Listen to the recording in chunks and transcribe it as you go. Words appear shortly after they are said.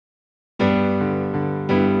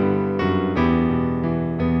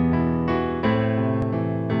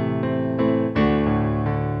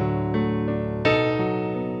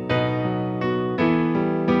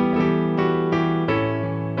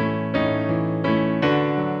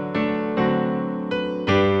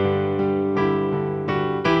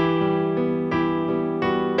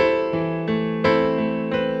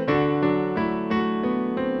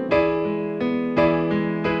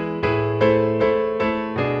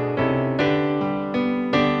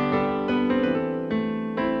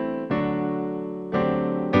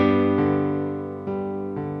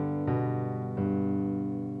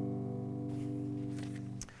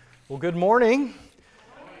Good morning.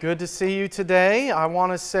 Good to see you today. I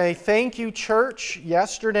want to say thank you, church.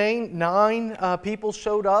 Yesterday, 9 people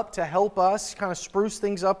showed up to help us kind of spruce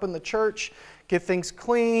things up in the church, get things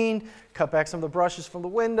clean, cut back some of the brushes from the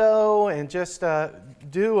window, and just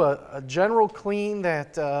do a general clean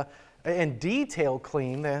that and detailed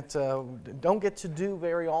clean that don't get to do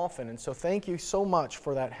very often. And so thank you so much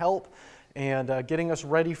for that help and getting us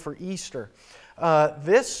ready for Easter.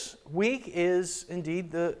 This week is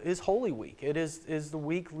indeed is Holy Week. It is the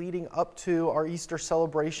week leading up to our Easter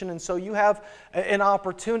celebration, and so you have an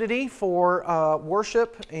opportunity for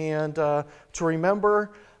worship and to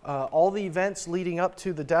remember all the events leading up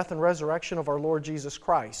to the death and resurrection of our Lord Jesus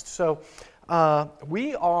Christ. So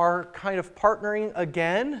we are kind of partnering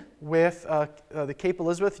again with the Cape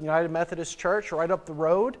Elizabeth United Methodist Church right up the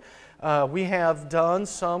road. We have done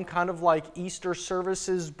some kind of like Easter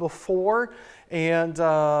services before,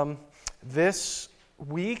 and this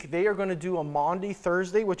week they are going to do a Maundy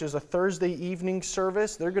Thursday, which is a Thursday evening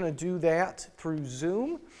service. They're going to do that through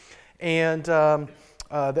Zoom, and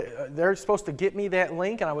they're supposed to get me that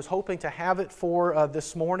link, and I was hoping to have it for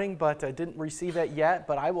this morning, but I didn't receive that yet.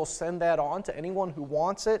 But I will send that on to anyone who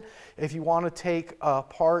wants it. If you want to take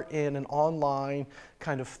part in an online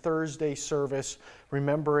kind of Thursday service,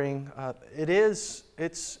 remembering it's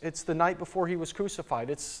the night before he was crucified.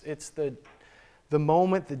 It's the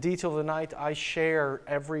moment, the detail of the night I share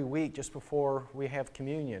every week just before we have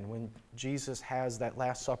communion, when Jesus has that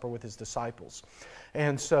Last Supper with his disciples.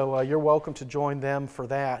 And so you're welcome to join them for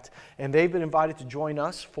that. And they've been invited to join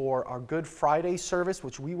us for our Good Friday service,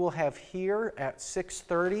 which we will have here at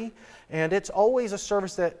 6:30. And it's always a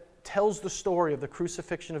service that tells the story of the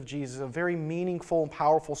crucifixion of Jesus, a very meaningful and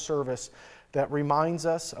powerful service that reminds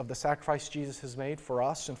us of the sacrifice Jesus has made for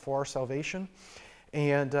us and for our salvation.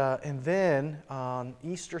 And then on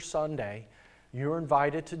Easter Sunday, you're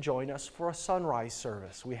invited to join us for a sunrise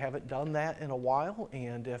service. We haven't done that in a while,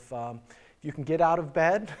 and if you can get out of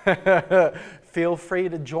bed, feel free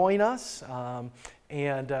to join us.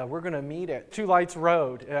 And we're going to meet at Two Lights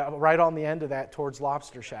Road, right on the end of that towards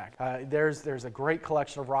Lobster Shack. There's a great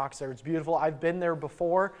collection of rocks there. It's beautiful. I've been there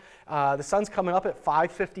before. The sun's coming up at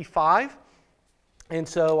 5:55. And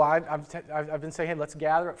so I've been saying, hey, let's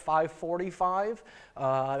gather at 5:45.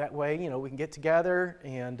 That way, we can get together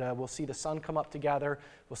and we'll see the sun come up together.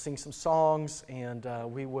 We'll sing some songs and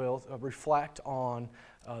we will reflect on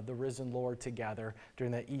the risen Lord together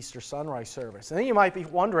during that Easter sunrise service. And then you might be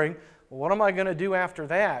wondering, well, what am I going to do after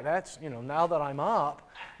that? That's, now that I'm up.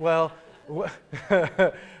 Well,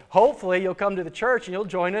 hopefully you'll come to the church and you'll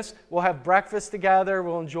join us. We'll have breakfast together.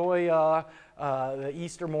 We'll enjoy the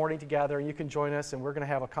Easter morning together, and you can join us, and we're going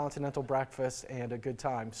to have a continental breakfast and a good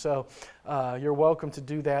time. So you're welcome to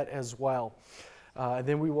do that as well. And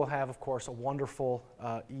then we will have, of course, a wonderful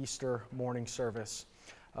Easter morning service.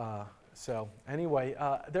 So anyway,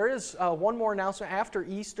 there is one more announcement. After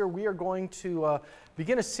Easter, we are going to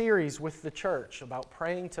begin a series with the church about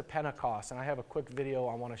praying to Pentecost, and I have a quick video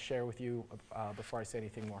I want to share with you before I say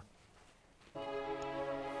anything more.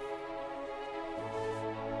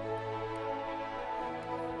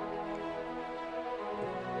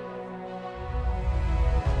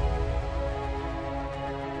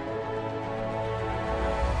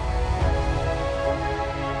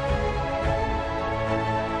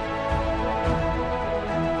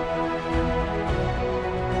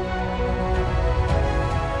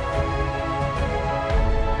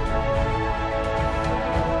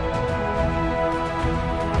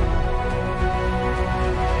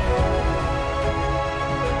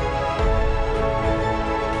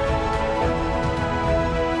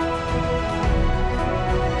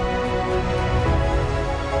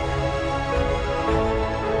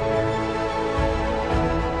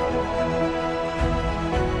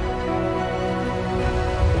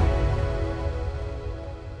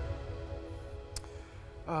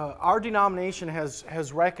 Our denomination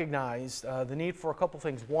has recognized the need for a couple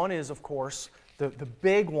things. One is, of course, the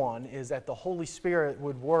big one is that the Holy Spirit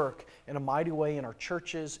would work in a mighty way in our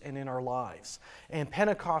churches and in our lives. And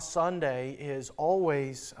Pentecost Sunday is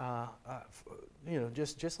always,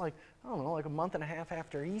 just like, I don't know, like a month and a half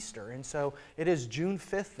after Easter. And so it is June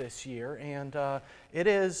 5th this year, and it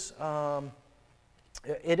is a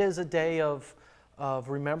day of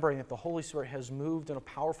remembering that the Holy Spirit has moved in a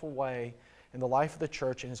powerful way in the life of the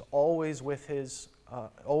church and is always with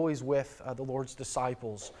the Lord's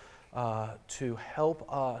disciples to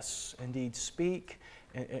help us indeed speak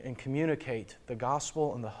and communicate the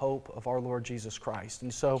gospel and the hope of our Lord Jesus Christ.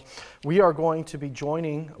 And so we are going to be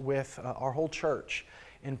joining with our whole church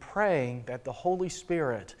in praying that the Holy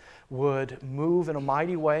Spirit would move in a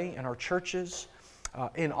mighty way in our churches,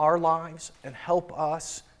 in our lives and help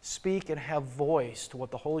us speak and have voice to what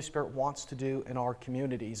the Holy Spirit wants to do in our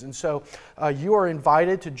communities. And so you are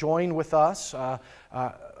invited to join with us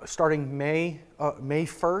starting May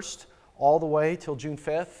 1st all the way till June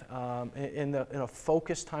 5th in a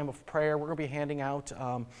focused time of prayer. We're going to be handing out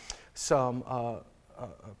some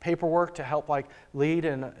paperwork to help lead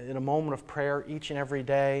in a moment of prayer each and every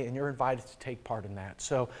day, and you're invited to take part in that.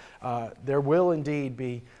 So there will indeed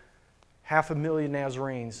be 500,000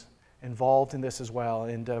 Nazarenes involved in this as well.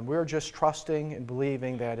 And we're just trusting and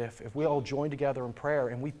believing that if we all join together in prayer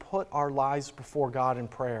and we put our lives before God in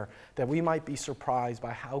prayer, that we might be surprised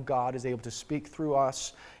by how God is able to speak through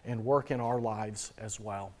us and work in our lives as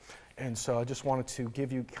well. And so I just wanted to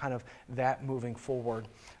give you kind of that moving forward.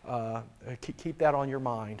 Keep that on your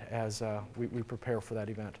mind as we prepare for that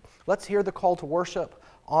event. Let's hear the call to worship.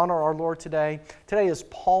 Honor our Lord today. Today is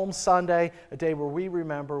Palm Sunday, a day where we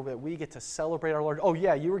remember that we get to celebrate our Lord. Oh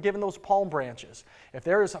yeah, you were given those palm branches. If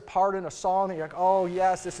there is a part in a song that you're like, oh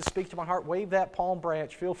yes, this is Speak to My Heart, wave that palm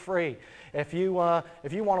branch. Feel free. If you want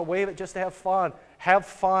to wave it just to have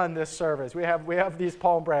fun this service. We have these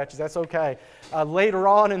palm branches. That's okay. Later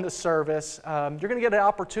on in the service, you're going to get an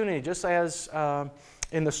opportunity, just as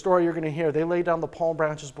in the story you're going to hear, they lay down the palm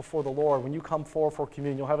branches before the Lord. When you come forward for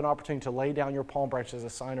communion, you'll have an opportunity to lay down your palm branches as a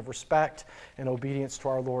sign of respect and obedience to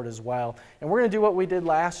our Lord as well. And we're going to do what we did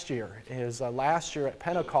last year. Last year at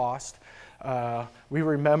Pentecost, we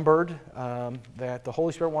remembered that the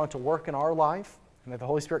Holy Spirit wanted to work in our life, and that the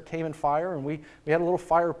Holy Spirit came in fire, and we had a little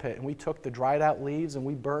fire pit, and we took the dried out leaves and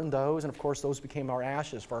we burned those, and of course those became our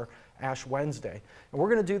ashes for Ash Wednesday. And we're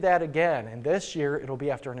going to do that again, and this year it'll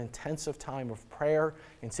be after an intensive time of prayer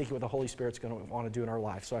and seeking what the Holy Spirit's going to want to do in our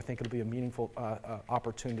life. So I think it'll be a meaningful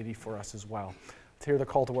opportunity for us as well. Let's hear the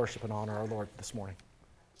call to worship and honor our Lord this morning.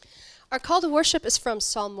 Our call to worship is from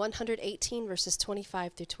Psalm 118, verses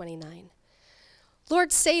 25 through 29.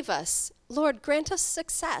 Lord, save us. Lord, grant us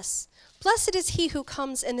success. Blessed is he who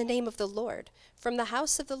comes in the name of the Lord. From the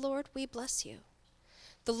house of the Lord we bless you.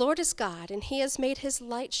 The Lord is God, and he has made his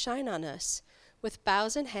light shine on us. With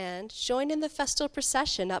boughs in hand, join in the festal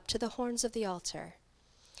procession up to the horns of the altar.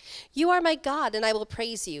 You are my God, and I will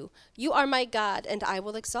praise you. You are my God, and I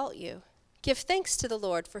will exalt you. Give thanks to the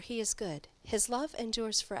Lord, for he is good. His love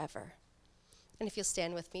endures forever. And if you'll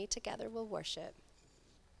stand with me, together we'll worship.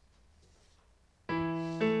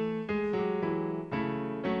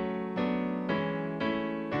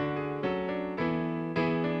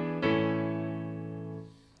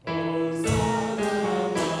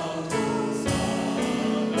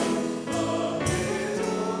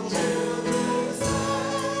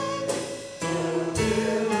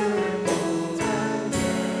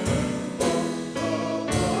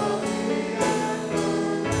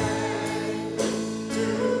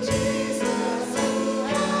 Jesus.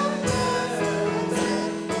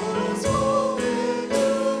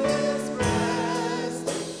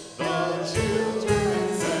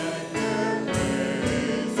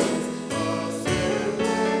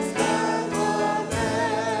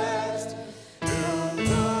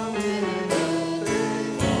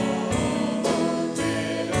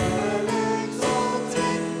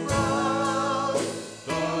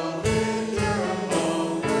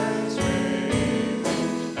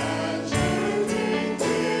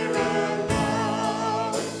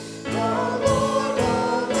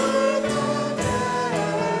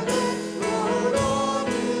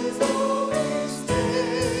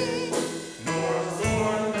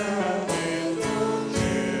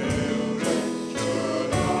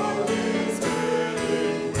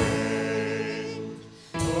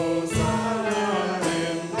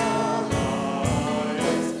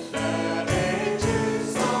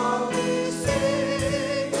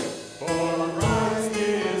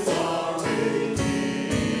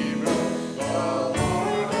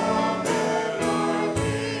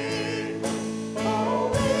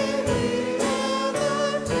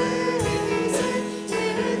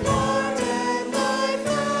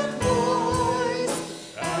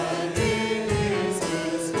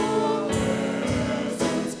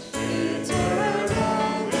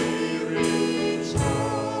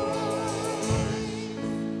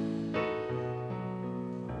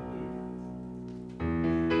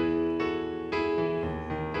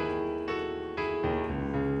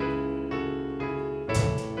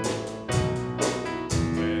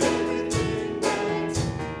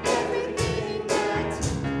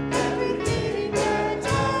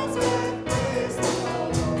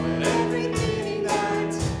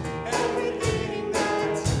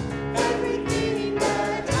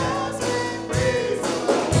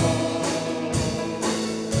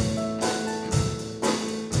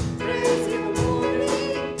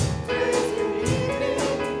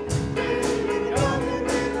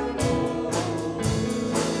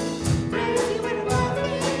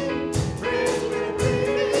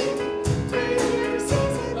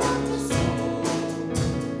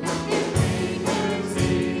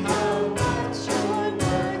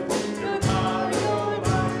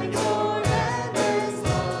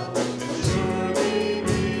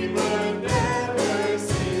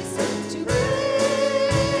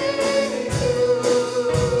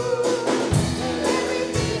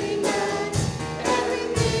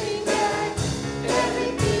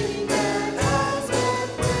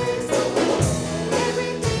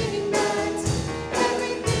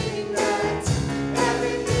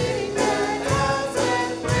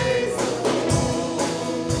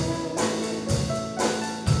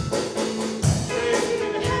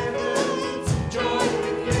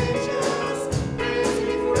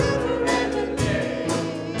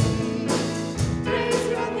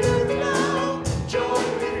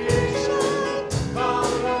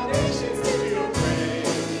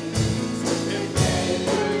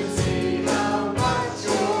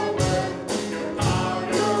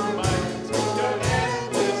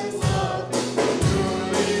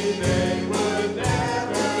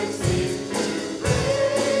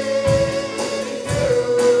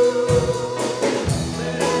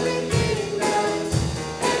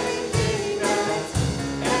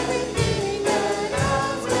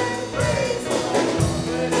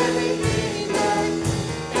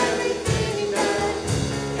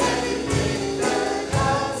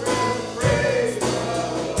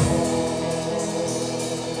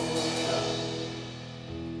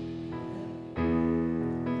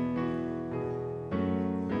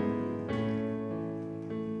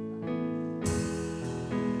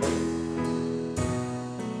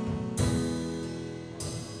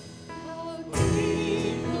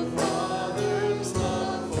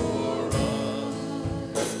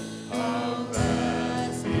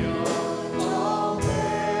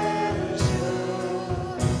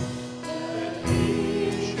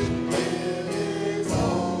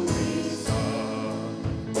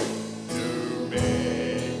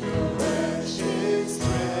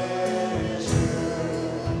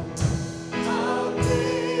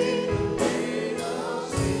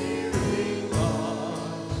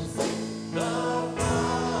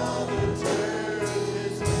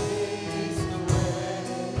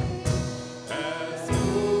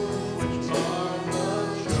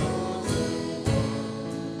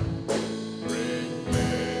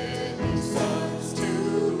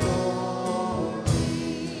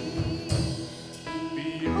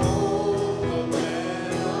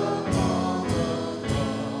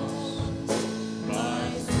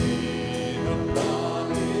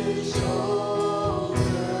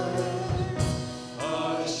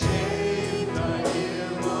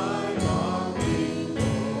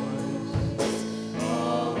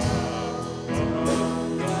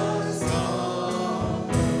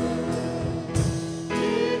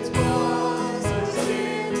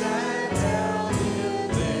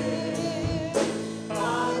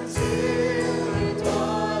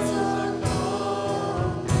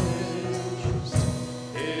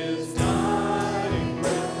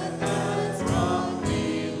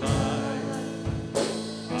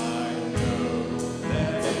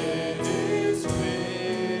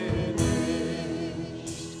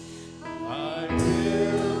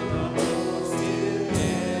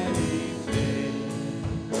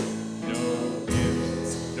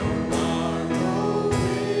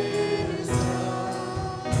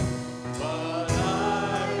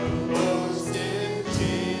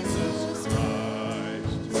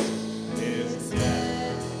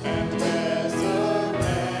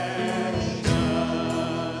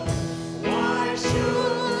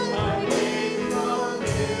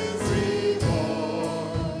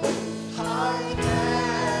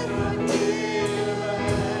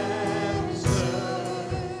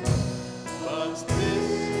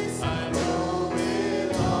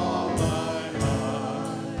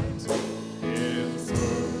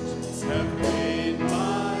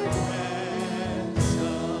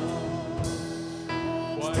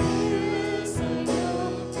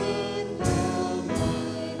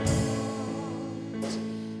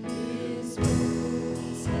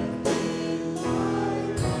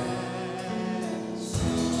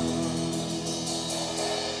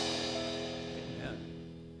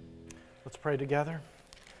 Let's pray together.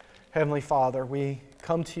 Heavenly Father, we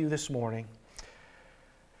come to you this morning,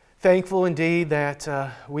 thankful indeed that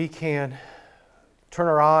we can turn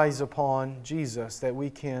our eyes upon Jesus, that we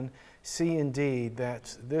can see indeed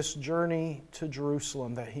that this journey to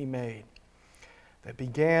Jerusalem that He made, that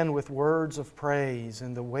began with words of praise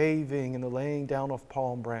and the waving and the laying down of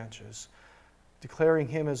palm branches, declaring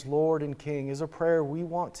Him as Lord and King, is a prayer we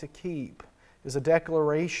want to keep, is a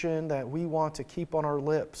declaration that we want to keep on our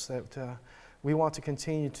lips, that we want to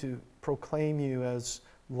continue to proclaim You as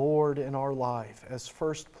Lord in our life, as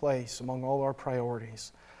first place among all our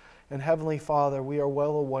priorities. And Heavenly Father, we are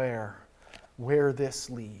well aware where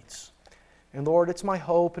this leads. And Lord, it's my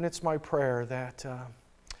hope and it's my prayer that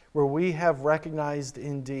where we have recognized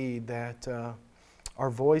indeed that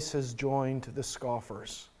our voice has joined the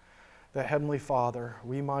scoffers, that Heavenly Father,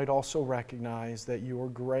 we might also recognize that Your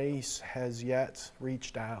grace has yet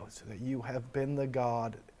reached out, that You have been the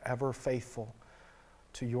God ever faithful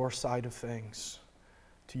to Your side of things,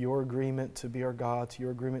 to Your agreement to be our God, to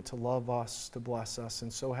Your agreement to love us, to bless us.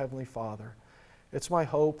 And so, Heavenly Father, it's my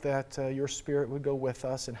hope that Your Spirit would go with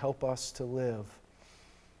us and help us to live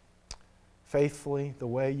faithfully the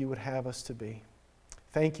way You would have us to be.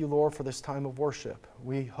 Thank You, Lord, for this time of worship.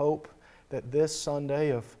 We hope that this Sunday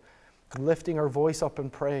of lifting our voice up in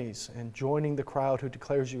praise and joining the crowd who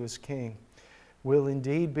declares You as King will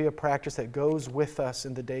indeed be a practice that goes with us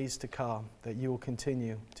in the days to come, that You will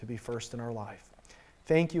continue to be first in our life.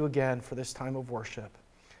 Thank You again for this time of worship.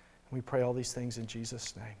 We pray all these things in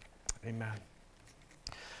Jesus' name. Amen.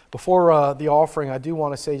 Before the offering, I do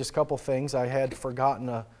want to say just a couple things. I had forgotten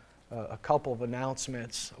a couple of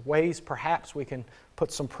announcements, ways perhaps we can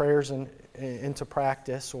put some prayers into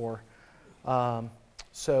practice.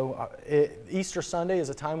 Easter Sunday is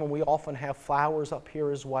a time when we often have flowers up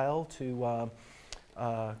here as well to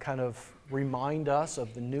kind of remind us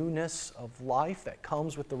of the newness of life that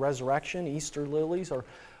comes with the resurrection. Easter lilies are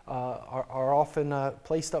often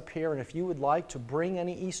placed up here, and if you would like to bring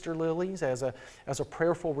any Easter lilies as a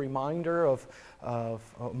prayerful reminder of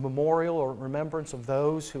memorial or remembrance of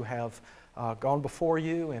those who have gone before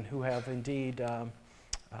you and who have indeed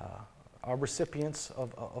are recipients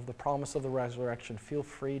of the promise of the resurrection, feel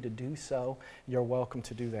free to do so. You're welcome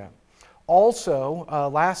to do that. Also,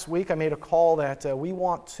 last week I made a call that we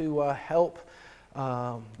want to help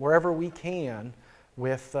wherever we can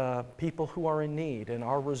with people who are in need, and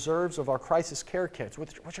our reserves of our crisis care kits,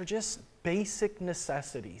 which are just basic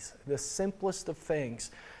necessities, the simplest of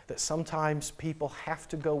things that sometimes people have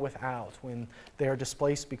to go without when they are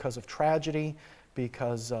displaced because of tragedy,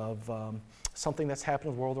 because of something that's happened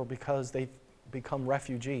in the world, or because they've become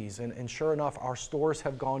refugees. And sure enough, our stores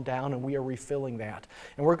have gone down and we are refilling that.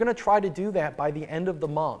 And we're going to try to do that by the end of the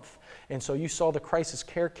month. And so you saw the crisis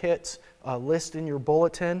care kits list in your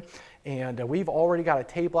bulletin. And we've already got a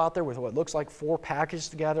table out there with what looks like 4 packages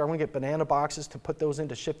together. I'm going to get banana boxes to put those in,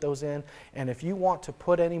 to ship those in. And if you want to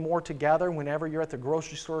put any more together whenever you're at the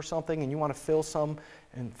grocery store or something and you want to fill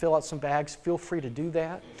out some bags, feel free to do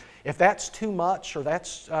that. If that's too much or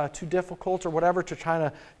that's too difficult or whatever to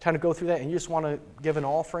try to go through that, and you just want to give an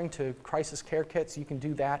offering to crisis care kits, you can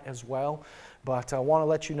do that as well. But I want to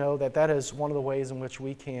let you know that is one of the ways in which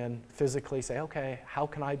we can physically say, okay, how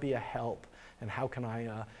can I be a help, and how can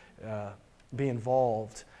I be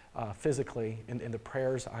involved physically in the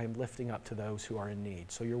prayers I am lifting up to those who are in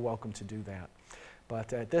need. So you're welcome to do that.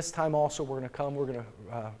 But at this time also we're going to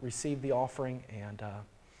receive the offering, and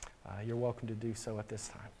you're welcome to do so at this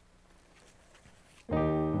time.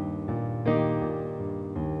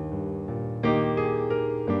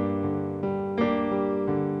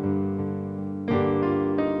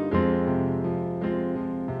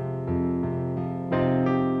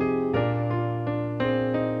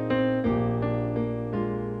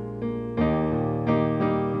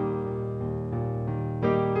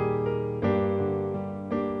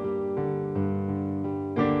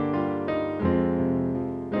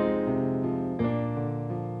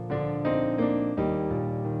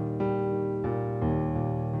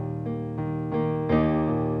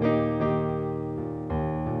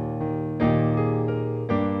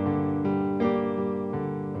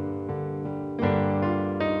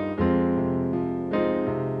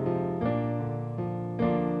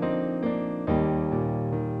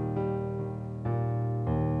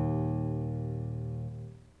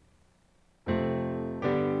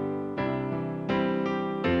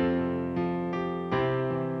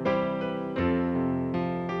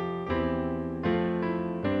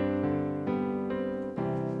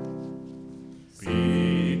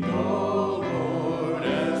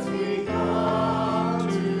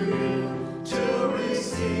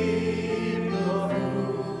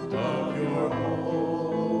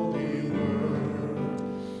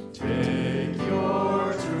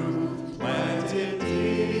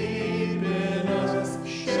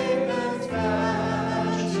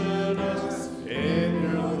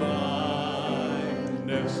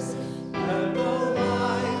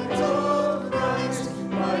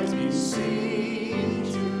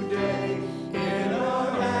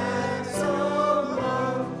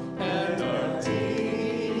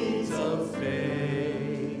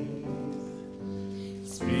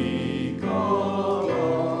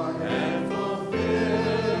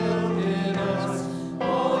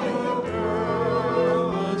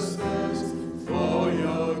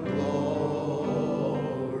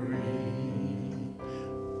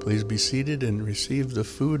 Please be seated and receive the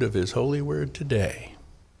food of his holy word today.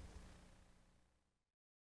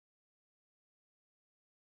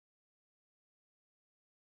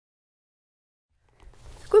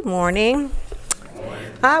 Good morning.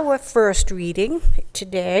 Our first reading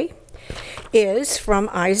today is from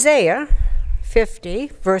Isaiah 50,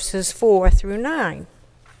 verses 4 through 9.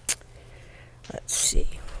 Let's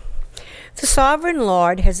see. The sovereign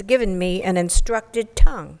Lord has given me an instructed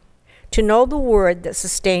tongue to know the word that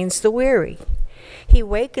sustains the weary. He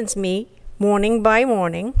wakens me morning by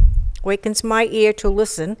morning, wakens my ear to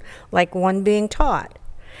listen like one being taught.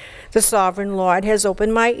 The sovereign Lord has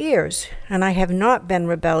opened my ears, and I have not been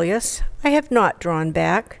rebellious. I have not drawn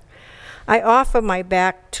back. I offer my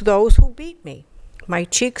back to those who beat me, my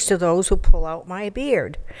cheeks to those who pull out my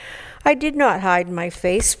beard. I did not hide my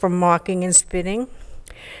face from mocking and spitting.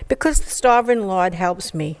 Because the sovereign Lord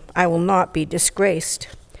helps me, I will not be disgraced.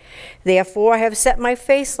 Therefore I have set my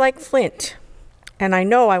face like flint, and I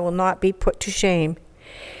know I will not be put to shame.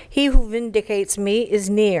 He who vindicates me is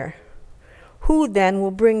near. Who then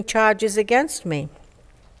will bring charges against me?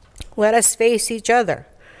 Let us face each other.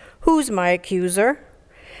 Who's my accuser?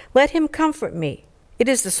 Let him comfort me. It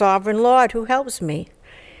is the sovereign Lord who helps me.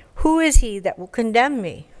 Who is he that will condemn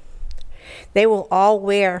me? They will all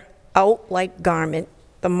wear out like garment.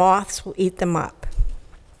 The moths will eat them up.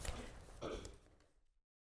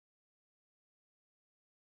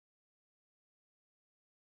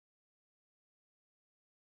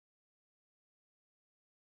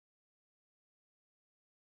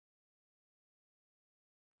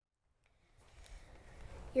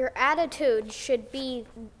 Your attitude should be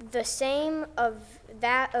the same of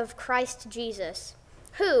that of Christ Jesus,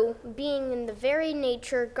 who, being in the very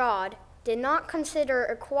nature God, did not consider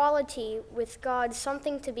equality with God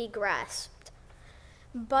something to be grasped,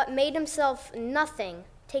 but made himself nothing,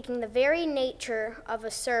 taking the very nature of a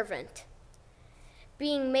servant,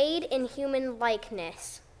 being made in human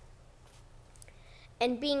likeness,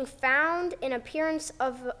 and being found in appearance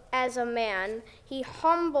as a man, he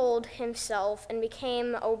humbled himself and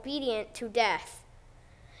became obedient to death,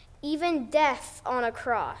 even death on a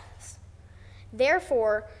cross.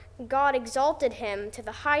 Therefore, God exalted him to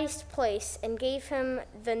the highest place and gave him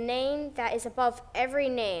the name that is above every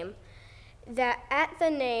name, that at the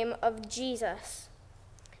name of Jesus,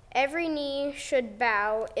 every knee should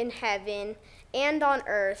bow in heaven and on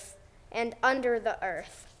earth and under the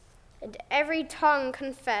earth, and every tongue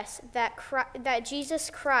confess that Jesus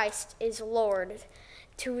Christ is Lord,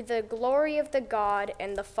 to the glory of the God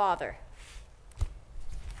and the Father.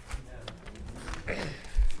 Amen.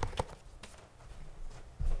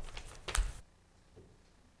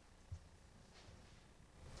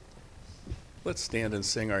 Let's stand and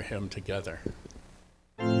sing our hymn together.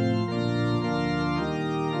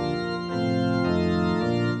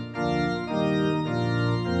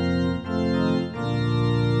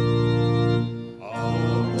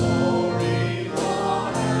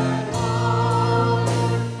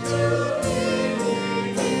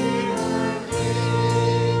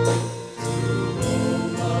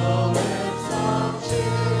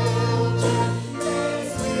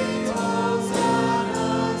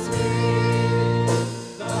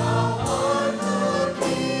 Thou art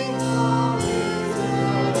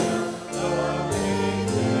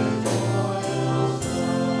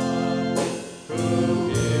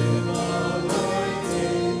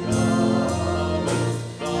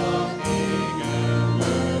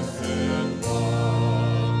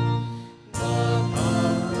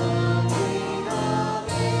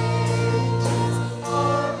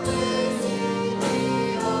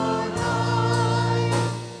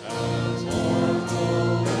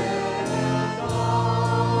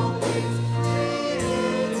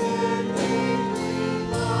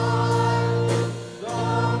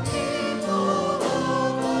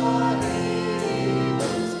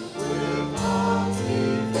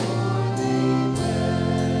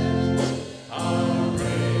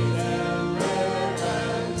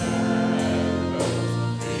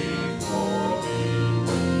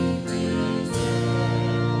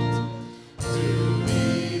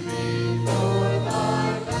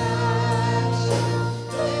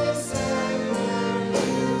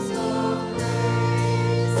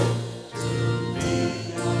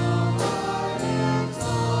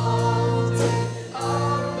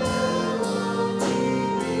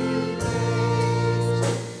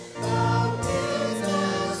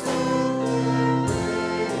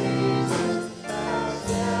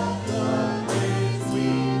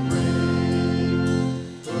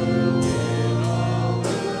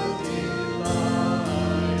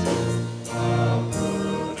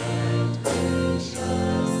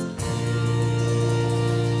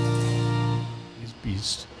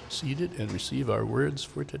seated and receive our words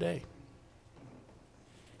for today.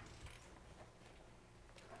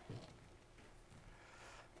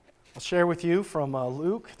 I'll share with you from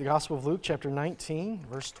Luke, the Gospel of Luke, chapter 19,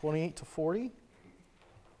 verse 28 to 40.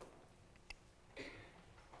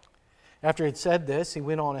 After he had said this, he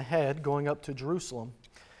went on ahead, going up to Jerusalem.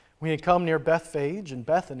 When he had come near Bethphage and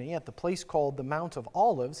Bethany, at the place called the Mount of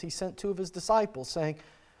Olives, he sent two of his disciples, saying,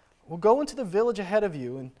 "Well, go into the village ahead of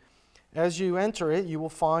you, and as you enter it, you will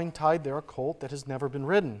find tied there a colt that has never been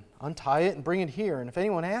ridden. Untie it and bring it here. And if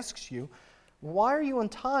anyone asks you, 'Why are you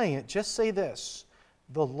untying it?' just say this,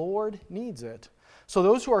 'The Lord needs it.'" So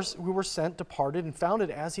those who were sent departed and found it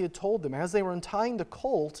as he had told them. As they were untying the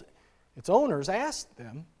colt, its owners asked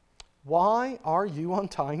them, "Why are you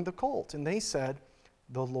untying the colt?" And they said,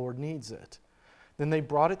 "The Lord needs it." Then they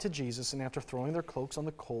brought it to Jesus, and after throwing their cloaks on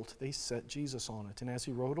the colt, they set Jesus on it. And as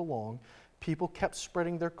he rode along, people kept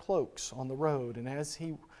spreading their cloaks on the road. And as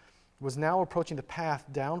he was now approaching the path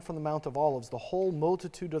down from the Mount of Olives, the whole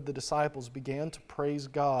multitude of the disciples began to praise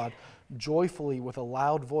God joyfully with a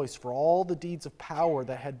loud voice for all the deeds of power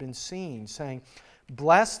that had been seen, saying,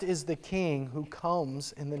 "Blessed is the King who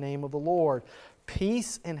comes in the name of the Lord.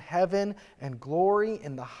 Peace in heaven and glory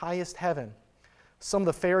in the highest heaven." Some of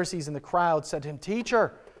the Pharisees in the crowd said to him,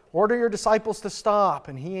 "Teacher, order your disciples to stop."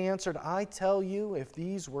 And he answered, "I tell you, if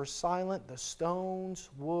these were silent, the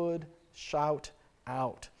stones would shout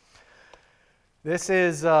out." This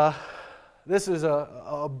is a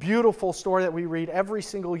beautiful story that we read every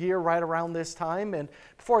single year right around this time. And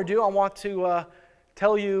before I do, I want to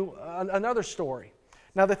tell you another story.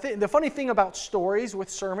 Now, the funny thing about stories with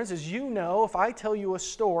sermons is, if I tell you a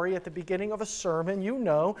story at the beginning of a sermon, you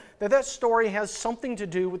know that story has something to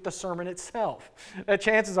do with the sermon itself. That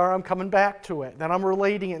chances are I'm coming back to it, that I'm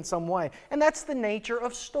relating it in some way. And that's the nature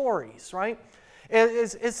of stories, right?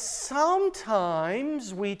 Is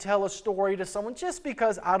sometimes we tell a story to someone just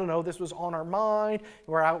because, I don't know, this was on our mind,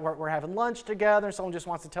 we're having lunch together, and someone just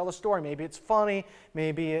wants to tell a story. Maybe it's funny,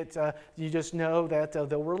 maybe you just know that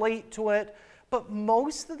they'll relate to it. But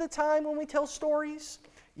most of the time when we tell stories,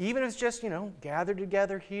 even if it's just, gathered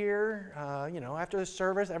together here, after the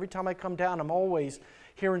service, every time I come down, I'm always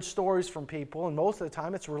hearing stories from people, and most of the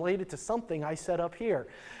time it's related to something I said up here.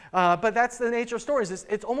 But that's the nature of stories.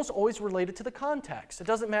 It's almost always related to the context. It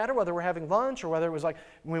doesn't matter whether we're having lunch or whether it was like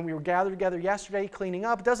when we were gathered together yesterday cleaning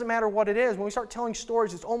up. It doesn't matter what it is. When we start telling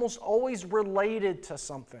stories, it's almost always related to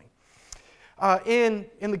something. In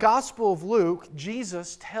the Gospel of Luke,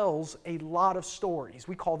 Jesus tells a lot of stories.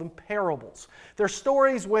 We call them parables. They're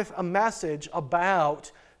stories with a message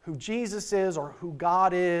about who Jesus is or who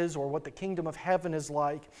God is or what the kingdom of heaven is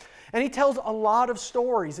like. And he tells a lot of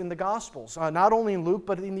stories in the Gospels, not only in Luke,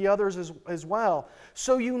 but in the others as well.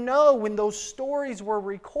 So when those stories were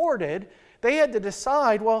recorded, they had to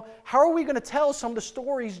decide, well, how are we going to tell some of the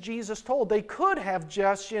stories Jesus told? They could have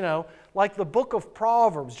just, like the book of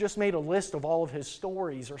Proverbs, just made a list of all of his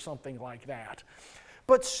stories or something like that.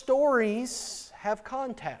 But stories have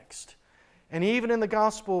context. And even in the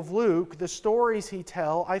Gospel of Luke, the stories he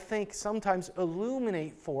tells, I think, sometimes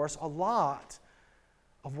illuminate for us a lot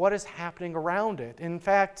of what is happening around it. In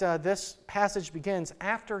fact, this passage begins,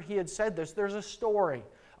 after he had said this, there's a story,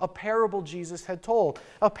 a parable Jesus had told.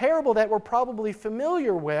 A parable that we're probably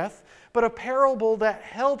familiar with, but a parable that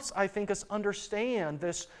helps, I think, us understand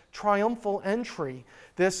this triumphal entry,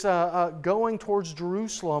 this going towards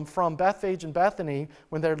Jerusalem from Bethphage and Bethany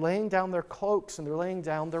when they're laying down their cloaks and they're laying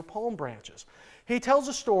down their palm branches. He tells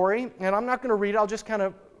a story, and I'm not going to read it, I'll just kind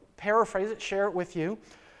of paraphrase it, share it with you.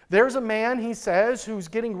 There's a man, he says, who's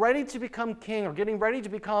getting ready to become king or getting ready to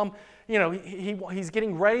become, he's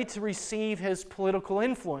getting ready to receive his political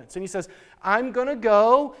influence. And he says, I'm going to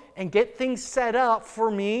go and get things set up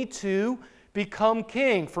for me to become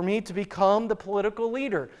king, for me to become the political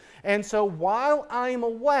leader. And so while I'm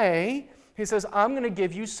away, he says, I'm going to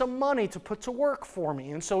give you some money to put to work for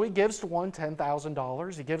me. And so he gives to one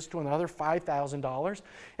 $10,000, he gives to another $5,000,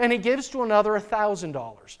 and he gives to another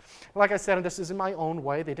 $1,000. Like I said, this is in my own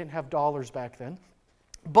way. They didn't have dollars back then.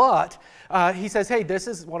 But he says, hey, this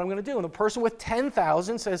is what I'm going to do. And the person with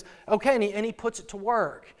 10,000 says, okay, and he puts it to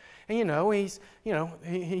work. And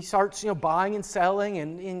he starts buying and selling,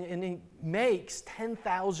 and he makes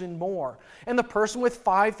 10,000 more. And the person with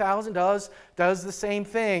 5,000 does the same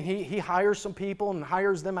thing. He hires some people and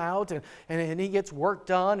hires them out, and he gets work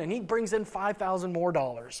done, and he brings in 5,000 more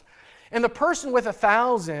dollars. And the person with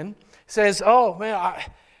 1,000 says, oh man,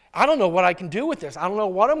 I don't know what I can do with this. I don't know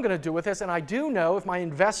what I'm going to do with this. And I do know if my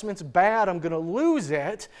investment's bad, I'm going to lose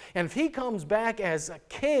it. And if he comes back as a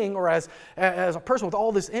king or as a person with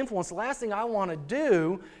all this influence, the last thing I want to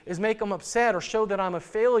do is make him upset or show that I'm a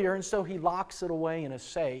failure. And so he locks it away in a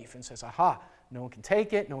safe and says, aha, no one can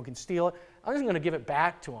take it, no one can steal it. I'm just going to give it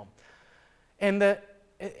back to him. And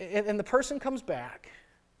the person comes back,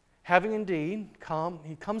 having indeed come,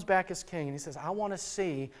 he comes back as king, and he says, I want to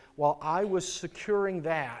see, while I was securing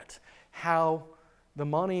that, how the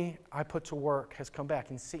money I put to work has come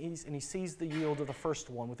back. And he sees the yield of the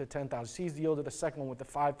first one with the 10,000, sees the yield of the second one with the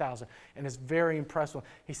 5,000, and is very impressed with it.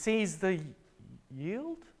 He sees the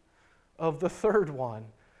yield of the third one,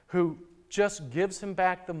 who just gives him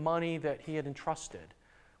back the money that he had entrusted.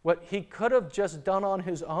 What he could have just done on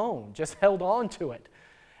his own, just held on to it.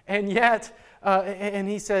 And yet, and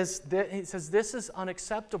he says, this is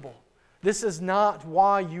unacceptable. This is not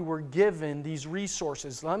why you were given these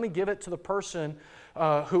resources. Let me give it to the person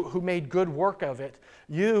who made good work of it.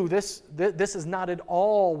 This is not at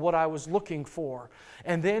all what I was looking for.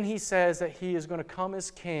 And then he says that he is going to come as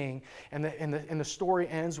king, and the story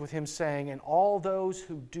ends with him saying, and all those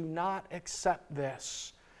who do not accept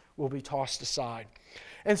this will be tossed aside.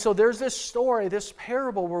 And so there's this story, this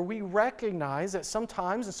parable, where we recognize that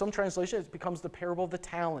sometimes, in some translations, it becomes the parable of the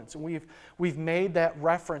talents. And we've made that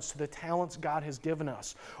reference to the talents God has given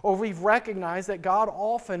us. Or we've recognized that God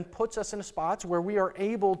often puts us in spots where we are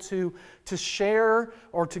able to share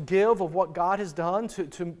or to give of what God has done,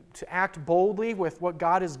 to act boldly with what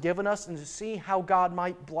God has given us, and to see how God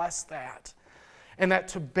might bless that. And that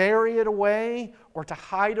to bury it away or to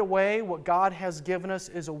hide away what God has given us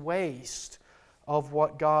is a waste of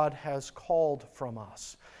what God has called from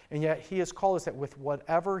us. And yet He has called us that with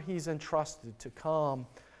whatever He's entrusted to come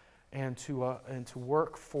and to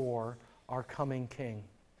work for our coming King.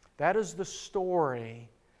 That is the story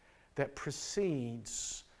that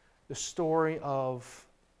precedes the story of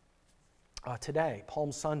today,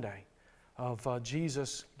 Palm Sunday, of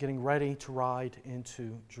Jesus getting ready to ride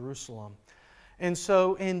into Jerusalem. And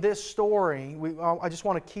so in this story, I just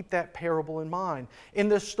want to keep that parable in mind. In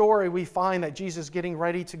this story, we find that Jesus is getting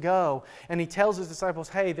ready to go, and He tells His disciples,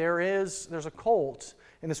 hey, there's a colt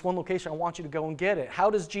in this one location. I want you to go and get it. How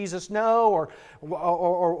does Jesus know,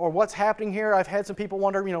 or what's happening here? I've had some people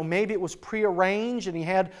wonder, maybe it was prearranged, and He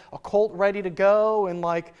had a colt ready to go, and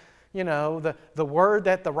the word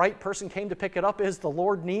that the right person came to pick it up is the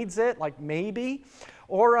Lord needs it, maybe.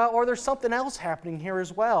 Or there's something else happening here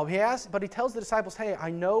as well. But He tells the disciples, hey,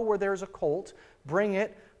 I know where there's a colt. Bring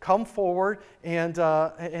it. Come forward.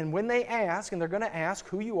 And when they ask, and they're going to ask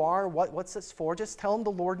who you are, what's this for, just tell them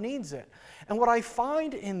the Lord needs it. And what I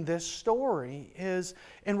find in this story is,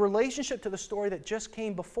 in relationship to the story that just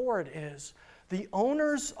came before it, is the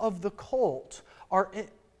owners of the colt are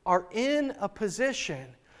in a position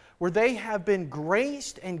where they have been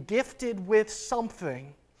graced and gifted with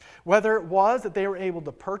something. Whether it was that they were able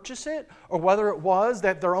to purchase it, or whether it was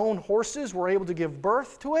that their own horses were able to give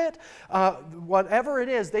birth to it, whatever it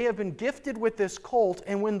is, they have been gifted with this colt.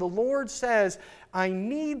 And when the Lord says, I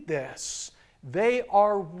need this, they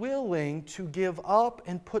are willing to give up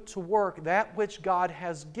and put to work that which God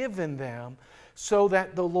has given them so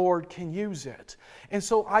that the Lord can use it. And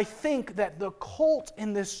so I think that the colt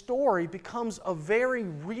in this story becomes a very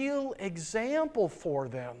real example for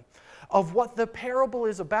them of what the parable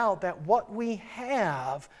is about, that what we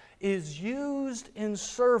have is used in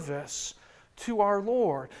service to our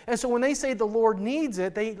Lord. And so when they say the Lord needs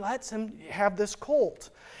it, they let Him have this colt.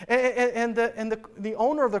 And the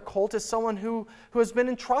owner of the colt is someone who has been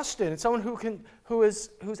entrusted, and someone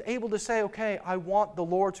who's able to say, okay, I want the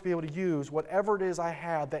Lord to be able to use whatever it is I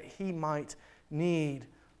have that He might need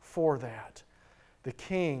for that. The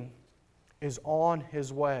King is on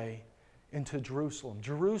His way into Jerusalem.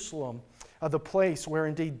 Jerusalem, the place where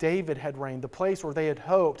indeed David had reigned, the place where they had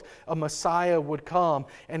hoped a Messiah would come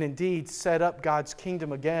and indeed set up God's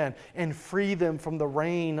kingdom again and free them from the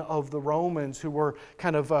reign of the Romans who were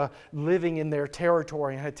kind of living in their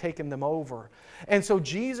territory and had taken them over. And so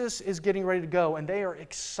Jesus is getting ready to go, and they are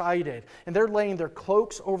excited. And they're laying their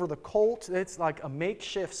cloaks over the colt. It's like a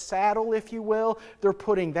makeshift saddle, if you will. They're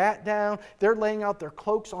putting that down. They're laying out their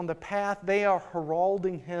cloaks on the path. They are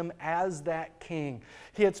heralding Him as that king.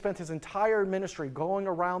 He had spent His entire ministry going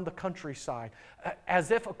around the countryside, as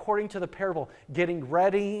if, according to the parable, getting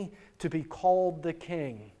ready to be called the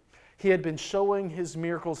king. He had been showing His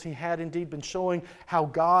miracles. He had indeed been showing how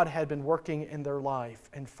God had been working in their life.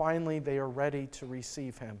 And finally, they are ready to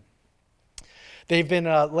receive Him. They've been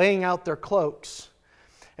laying out their cloaks.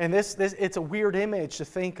 And this it's a weird image to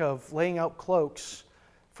think of, laying out cloaks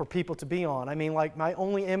for people to be on. I mean, like, my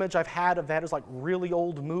only image I've had of that is like really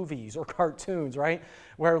old movies or cartoons, right?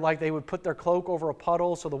 Where like they would put their cloak over a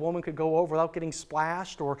puddle so the woman could go over without getting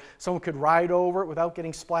splashed, or someone could ride over it without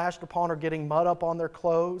getting splashed upon or getting mud up on their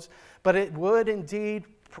clothes. But it would indeed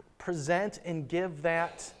present and give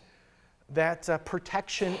that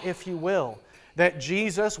protection, if you will. That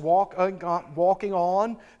Jesus walking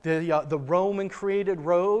on the Roman-created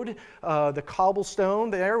road, the cobblestone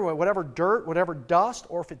there, whatever dirt, whatever dust,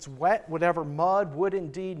 or if it's wet, whatever mud, would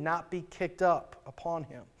indeed not be kicked up upon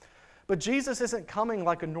him. But Jesus isn't coming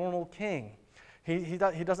like a normal king. He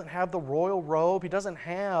doesn't have the royal robe. He doesn't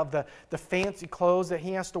have the fancy clothes that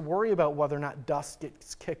he has to worry about whether or not dust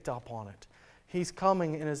gets kicked up on it. He's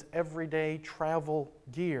coming in his everyday travel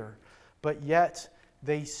gear, but yet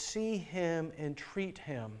they see him and treat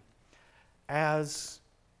him as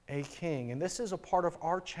a king. And this is a part of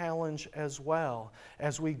our challenge as well.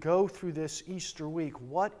 As we go through this Easter week,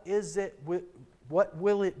 what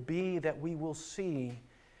will it be that we will see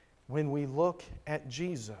when we look at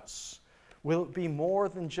Jesus? Will it be more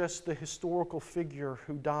than just the historical figure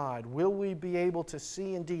who died? Will we be able to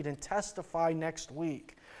see indeed and testify next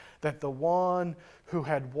week that the one who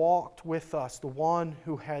had walked with us, the one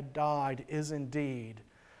who had died, is indeed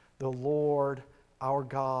the Lord our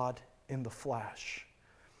God in the flesh?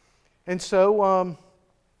 And so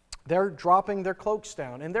they're dropping their cloaks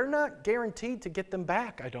down, and they're not guaranteed to get them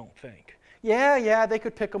back, I don't think. Yeah, they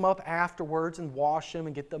could pick them up afterwards and wash them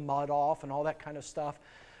and get the mud off and all that kind of stuff.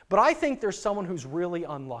 But I think there's someone who's really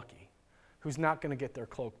unlucky, who's not going to get their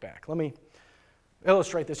cloak back. Let me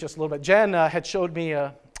illustrate this just a little bit. Jen had showed me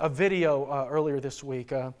a video earlier this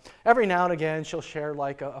week. Every now and again, she'll share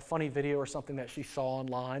like a funny video or something that she saw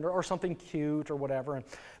online, or something cute or whatever. And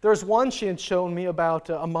there's one she had shown me about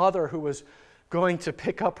a mother who was going to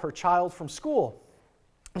pick up her child from school.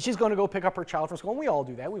 And she's going to go pick up her child from school. And we all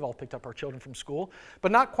do that. We've all picked up our children from school.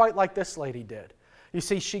 But not quite like this lady did. You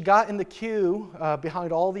see, she got in the queue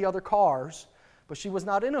behind all the other cars, but she was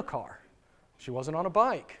not in a car. She wasn't on a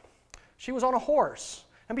bike. She was on a horse,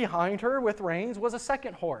 and behind her with reins was a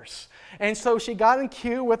second horse. And so she got in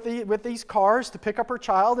queue with these cars to pick up her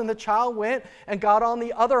child, and the child went and got on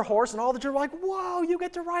the other horse, and all the children were like, "Whoa, you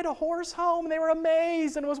get to ride a horse home?" And they were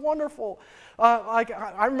amazed, and it was wonderful.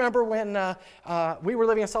 I remember when we were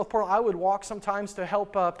living in South Portland, I would walk sometimes to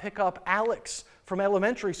help pick up Alex from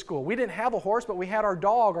elementary school. We didn't have a horse, but we had our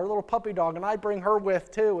dog, our little puppy dog, and I'd bring her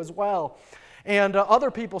with too as well. And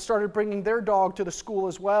other people started bringing their dog to the school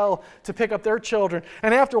as well to pick up their children.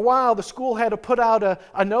 And after a while, the school had to put out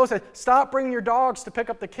a notice that stop bringing your dogs to pick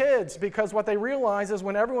up the kids, because what they realize is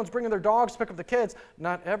when everyone's bringing their dogs to pick up the kids,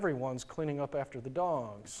 not everyone's cleaning up after the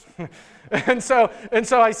dogs. and so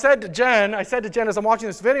I said to Jen as I'm watching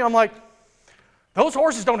this video, I'm like, those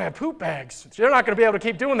horses don't have poop bags. They're not going to be able to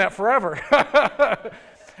keep doing that forever.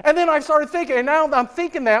 And then I started thinking, and now I'm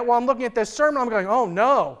thinking that while I'm looking at this sermon, I'm going, oh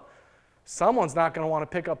no. Someone's not going to want to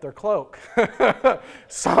pick up their cloak.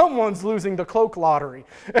 Someone's losing the cloak lottery.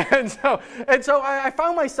 And so I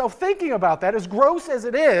found myself thinking about that. As gross as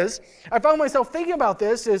it is, I found myself thinking about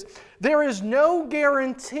this is there is no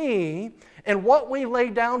guarantee in what we lay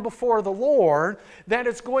down before the Lord that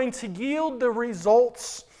it's going to yield the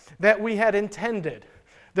results that we had intended.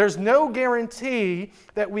 There's no guarantee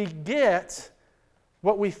that we get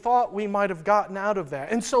what we thought we might have gotten out of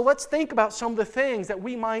that. And so let's think about some of the things that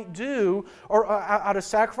we might do or out of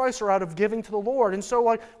sacrifice or out of giving to the Lord. And so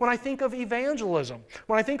when I think of evangelism,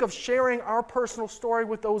 when I think of sharing our personal story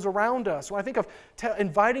with those around us, when I think of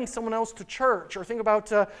inviting someone else to church, or think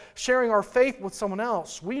about sharing our faith with someone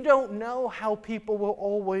else, we don't know how people will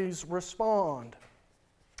always respond.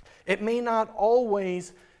 It may not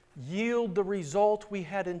always yield the result we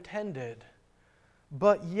had intended,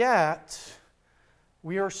 but yet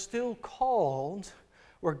we are still called,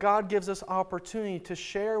 where God gives us opportunity to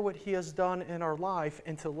share what He has done in our life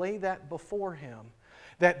and to lay that before Him.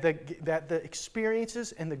 That the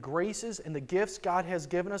experiences and the graces and the gifts God has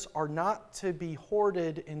given us are not to be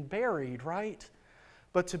hoarded and buried, right?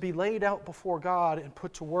 But to be laid out before God and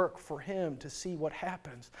put to work for Him to see what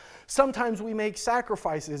happens. Sometimes we make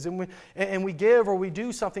sacrifices and we give or we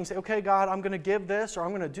do something, say, okay, God, I'm going to give this or I'm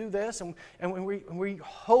going to do this, and we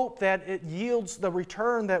hope that it yields the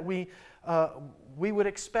return that we would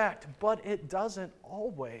expect, but it doesn't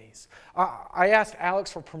always. I asked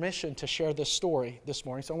Alex for permission to share this story this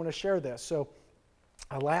morning, so I'm going to share this. So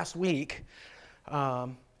last week,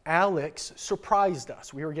 Alex surprised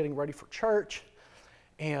us. We were getting ready for church.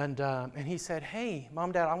 And he said, hey,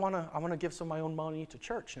 Mom, Dad, I want to give some of my own money to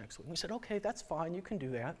church next week. And we said, okay, that's fine. You can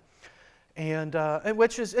do that. And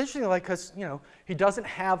which is interesting, like, because, he doesn't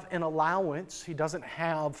have an allowance. He doesn't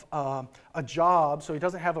have a job, so he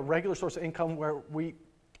doesn't have a regular source of income where we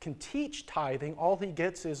can teach tithing. All he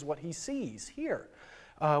gets is what he sees here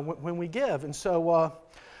when we give. And so,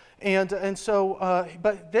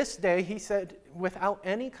 but this day he said, without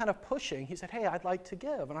any kind of pushing, he said, hey, I'd like to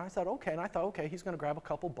give. And I thought, okay. And I thought, okay, he's going to grab a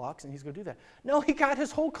couple bucks and he's going to do that. No, he got his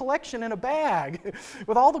whole collection in a bag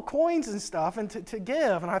with all the coins and stuff and to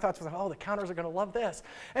give. And I thought, oh, the counters are going to love this.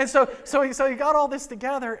 And so he got all this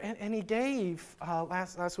together and he gave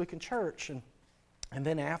last week in church. And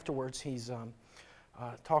then afterwards he's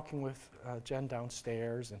talking with Jen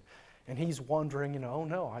downstairs and he's wondering, oh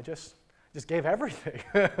no, I just gave everything.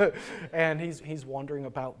 And he's wondering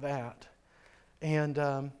about that.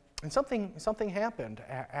 And something happened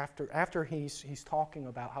after he's talking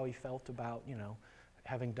about how he felt about,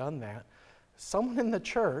 having done that. Someone in the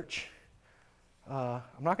church, I'm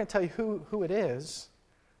not going to tell you who it is,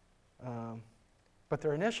 but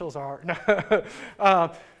their initials are.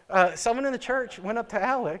 Someone in the church went up to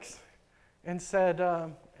Alex and said,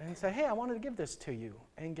 hey, I wanted to give this to you,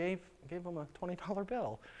 and gave him a $20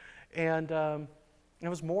 bill. And it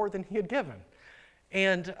was more than he had given.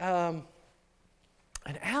 And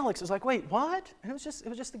Alex was like, wait, what? And it was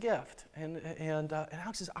just a gift. And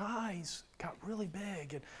Alex's eyes got really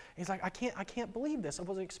big. And he's like, I can't believe this. I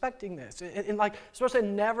wasn't expecting this. And like, supposed to have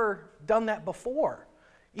never done that before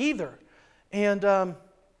either. And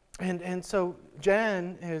so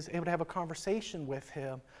Jen is able to have a conversation with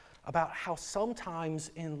him about how sometimes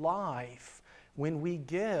in life, when we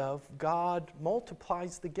give, God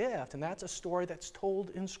multiplies the gift. And that's a story that's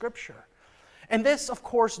told in Scripture. And this, of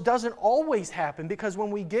course, doesn't always happen, because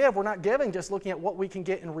when we give, we're not giving just looking at what we can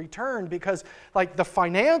get in return, because like the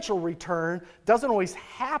financial return doesn't always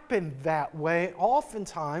happen that way.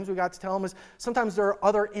 Oftentimes, we got to tell them, is sometimes there are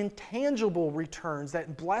other intangible returns,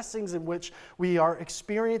 that blessings in which we are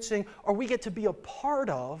experiencing or we get to be a part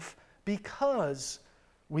of because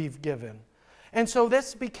we've given. And so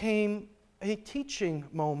this became a teaching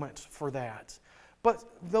moment for that. But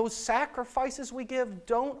those sacrifices we give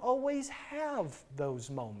don't always have those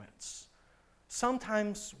moments.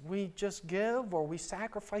 Sometimes we just give, or we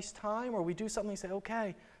sacrifice time, or we do something and say,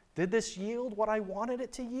 okay, did this yield what I wanted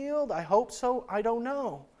it to yield? I hope so. I don't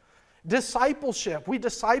know. Discipleship. We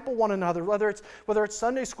disciple one another, whether it's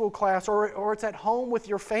Sunday school class or it's at home with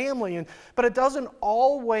your family. But it doesn't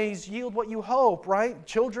always yield what you hope, right?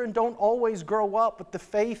 Children don't always grow up with the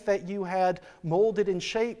faith that you had molded and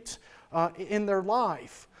shaped in their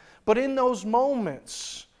life. But in those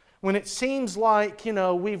moments when it seems like,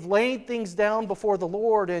 we've laid things down before the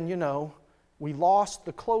Lord and, we lost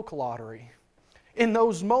the cloak lottery. In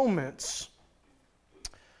those moments,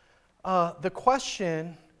 the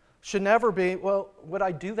question should never be, well, would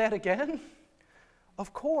I do that again?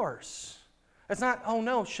 Of course. It's not, oh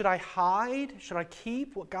no, should I hide? Should I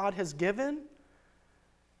keep what God has given?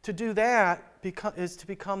 To do that is to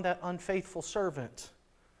become that unfaithful servant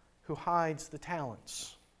who hides the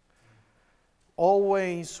talents.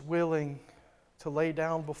 Always willing to lay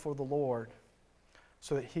down before the Lord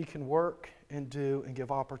so that He can work and do and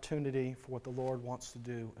give opportunity for what the Lord wants to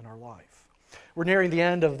do in our life. We're nearing the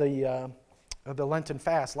end of the Lenten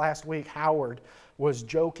fast. Last week, Howard was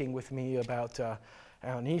joking with me about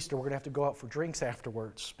on Easter, we're going to have to go out for drinks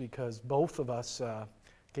afterwards because both of us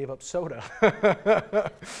gave up soda.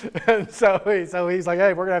 And so he's like,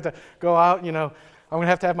 hey, we're going to have to go out, I'm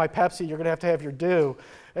going to have my Pepsi, you're going to have your Dew.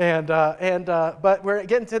 But we're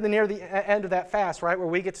getting to near the end of that fast, right, where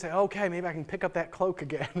we get to say, okay, maybe I can pick up that cloak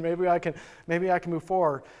again. maybe I can move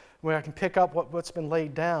forward, where I can pick up what's been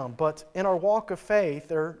laid down. But in our walk of faith,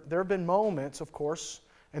 there have been moments, of course,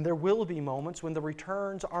 and there will be moments when the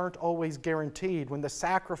returns aren't always guaranteed, when the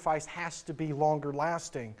sacrifice has to be longer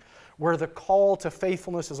lasting, where the call to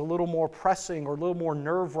faithfulness is a little more pressing or a little more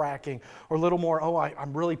nerve-wracking or a little more,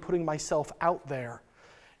 I'm really putting myself out there.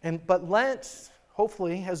 But Lent,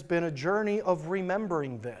 hopefully, has been a journey of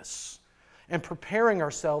remembering this and preparing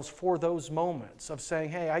ourselves for those moments of saying,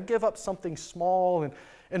 hey, I give up something small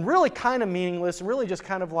and really kind of meaningless and really just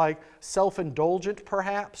kind of like self-indulgent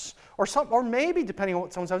perhaps, or maybe, depending on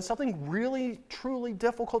what someone's done, something really, truly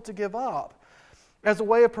difficult to give up as a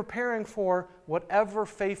way of preparing for whatever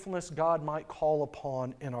faithfulness God might call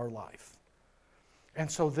upon in our life. And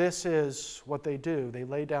so this is what they do. They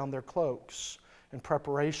lay down their cloaks in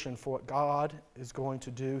preparation for what God is going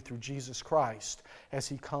to do through Jesus Christ as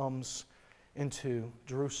He comes into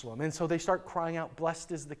Jerusalem. And so they start crying out,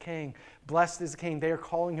 blessed is the King, blessed is the King. They are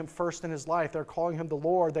calling him first in his life. They're calling him the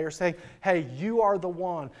Lord. They are saying, hey, you are the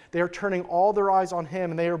one. They are turning all their eyes on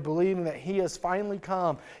him, and they are believing that he has finally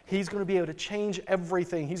come. He's going to be able to change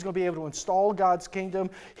everything. He's going to be able to install God's kingdom.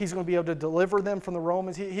 He's going to be able to deliver them from the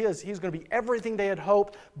Romans. He's going to be everything they had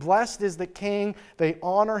hoped. Blessed is the King. They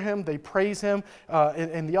honor him. They praise him.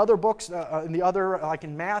 In the other books, like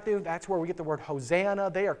in Matthew, that's where we get the word Hosanna.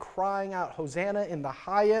 They are crying out, Hosanna in the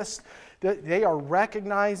highest. They are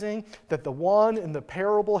recognizing that the one in the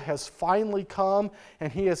parable has finally come,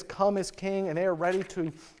 and he has come as king, and they are ready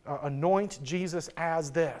to anoint Jesus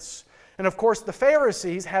as this. And of course, the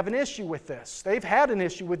Pharisees have an issue with this. They've had an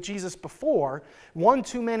issue with Jesus before. One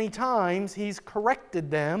too many times, he's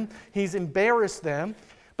corrected them, he's embarrassed them,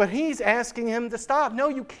 but he's asking him to stop. No,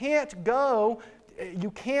 you can't go.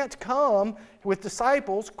 You can't come with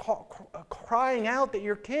disciples crying out that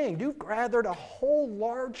you're king. You've gathered a whole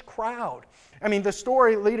large crowd. I mean, the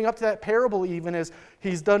story leading up to that parable even is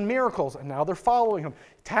he's done miracles, and now they're following him.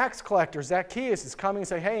 Tax collectors, Zacchaeus, is coming and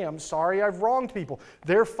saying, hey, I'm sorry I've wronged people.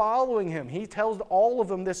 They're following him. He tells all of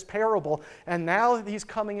them this parable, and now he's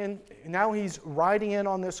coming in, now he's riding in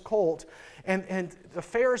on this colt, and the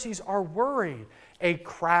Pharisees are worried. A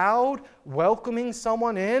crowd welcoming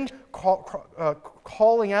someone in,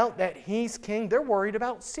 calling out that he's king. They're worried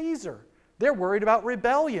about Caesar. They're worried about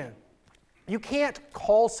rebellion. You can't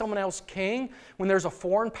call someone else king when there's a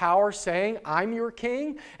foreign power saying, I'm your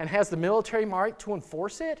king, and has the military might to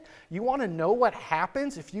enforce it. You want to know what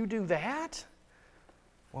happens if you do that?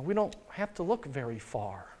 Well, we don't have to look very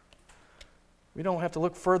far. We don't have to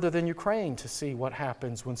look further than Ukraine to see what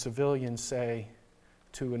happens when civilians say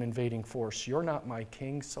to an invading force, you're not my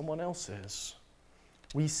king, someone else is.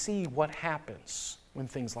 We see what happens when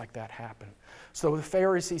things like that happen. So the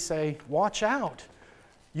Pharisees say, watch out.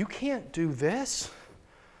 You can't do this.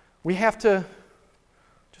 We have to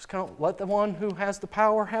just kind of let the one who has the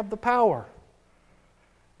power have the power.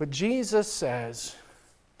 But Jesus says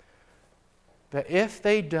that if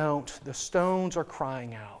they don't, the stones are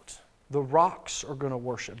crying out. The rocks are going to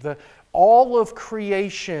worship. All of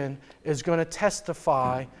creation is going to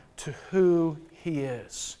testify to who he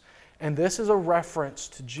is. And this is a reference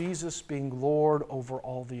to Jesus being Lord over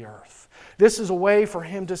all the earth. This is a way for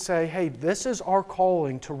him to say, hey, this is our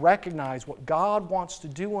calling to recognize what God wants to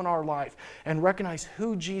do in our life and recognize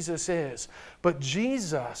who Jesus is. But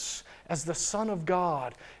Jesus, as the Son of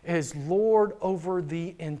God, is Lord over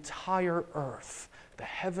the entire earth. The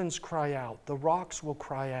heavens cry out. The rocks will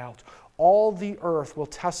cry out. All the earth will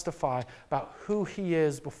testify about who he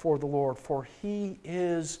is before the Lord, for he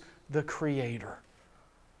is the Creator.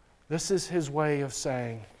 This is his way of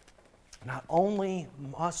saying, not only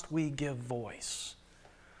must we give voice,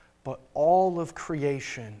 but all of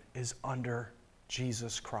creation is under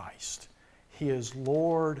Jesus Christ. He is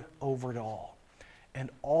Lord over it all.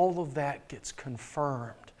 And all of that gets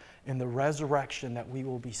confirmed in the resurrection that we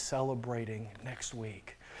will be celebrating next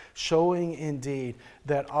week, showing indeed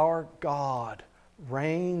that our God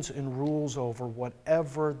reigns and rules over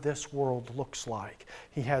whatever this world looks like.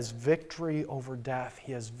 He has victory over death,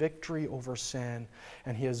 he has victory over sin,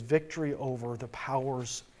 and he has victory over the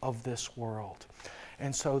powers of this world.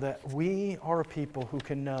 And so that we are a people who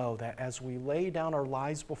can know that as we lay down our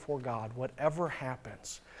lives before God, whatever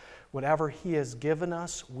happens, whatever he has given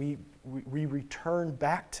us, we return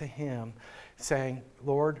back to him saying,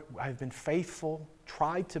 Lord, I've been faithful,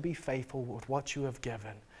 tried to be faithful with what you have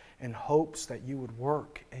given, in hopes that you would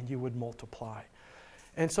work and you would multiply.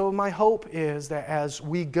 And so my hope is that as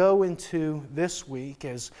we go into this week,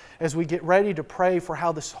 as we get ready to pray for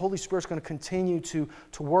how the Holy Spirit's going to continue to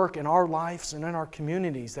work in our lives and in our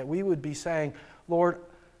communities, that we would be saying, Lord,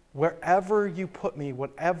 wherever you put me,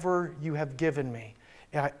 whatever you have given me,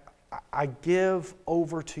 I give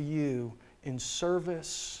over to you in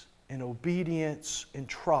service, in obedience, in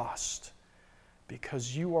trust,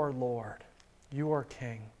 because you are Lord, you are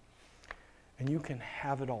King, and you can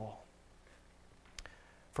have it all.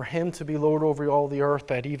 For him to be Lord over all the earth,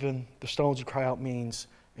 that even the stones would cry out, means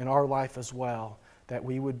in our life as well, that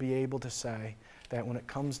we would be able to say that when it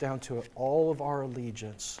comes down to it, all of our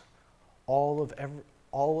allegiance, all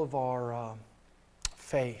of our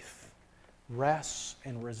faith rests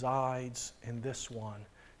and resides in this one,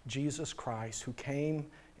 Jesus Christ, who came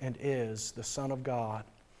and is the Son of God,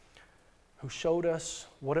 who showed us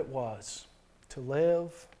what it was to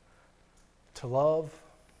live, to love,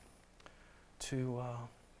 to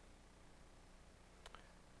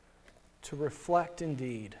reflect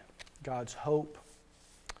indeed God's hope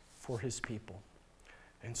for his people.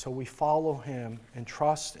 And so we follow him in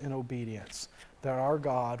trust and obedience that our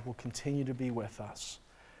God will continue to be with us,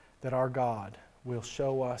 that our God will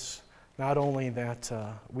show us Not only that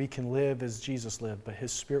we can live as Jesus lived, but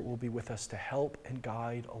His Spirit will be with us to help and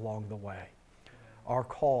guide along the way. Our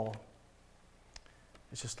call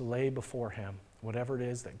is just to lay before Him whatever it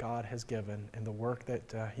is that God has given and the work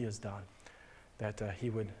that He has done, that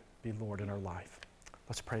He would be Lord in our life.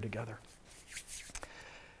 Let's pray together.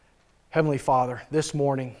 Heavenly Father, this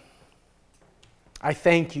morning, I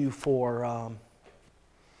thank you for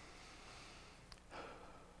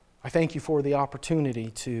the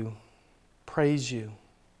opportunity to praise you,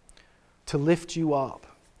 to lift you up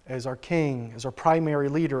as our King, as our primary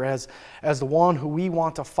leader, as the one who we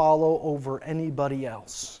want to follow over anybody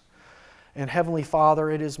else. And Heavenly Father,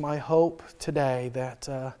 it is my hope today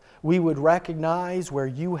that we would recognize where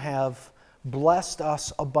you have blessed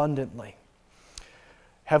us abundantly.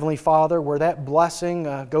 Heavenly Father, where that blessing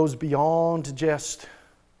goes beyond just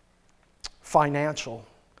financial,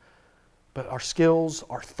 but our skills,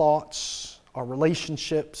 our thoughts, our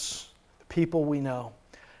relationships, the people we know.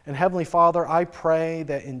 And Heavenly Father, I pray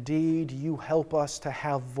that indeed you help us to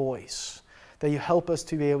have voice, that you help us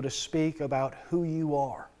to be able to speak about who you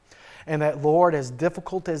are. And that, Lord, as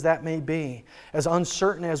difficult as that may be, as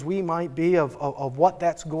uncertain as we might be of what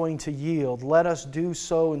that's going to yield, let us do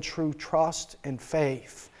so in true trust and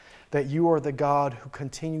faith that you are the God who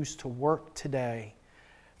continues to work today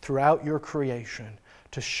throughout your creation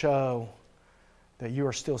to show that you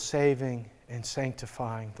are still saving and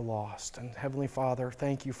sanctifying the lost. And Heavenly Father,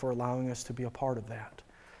 thank you for allowing us to be a part of that.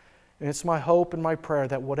 And it's my hope and my prayer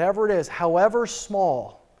that whatever it is, however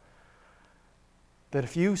small, that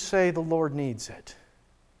if you say the Lord needs it,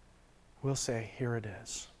 we'll say, here it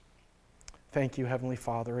is. Thank you, Heavenly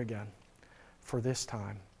Father, again, for this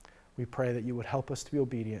time. We pray that you would help us to be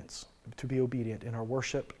obedient in our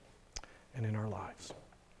worship and in our lives.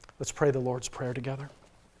 Let's pray the Lord's Prayer together.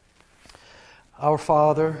 Our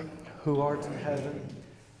Father, who art in heaven,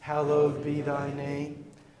 hallowed be thy name.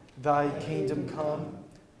 Thy kingdom come,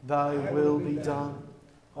 thy will be done,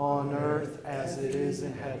 on earth as it is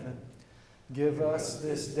in heaven. Give us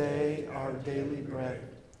this day our daily bread,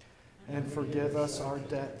 and forgive us our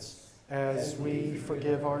debts as we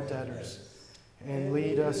forgive our debtors. And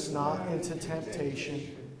lead us not into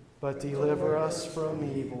temptation, but deliver us from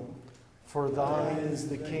evil. For thine is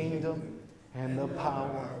the kingdom, and the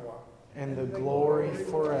power, and the glory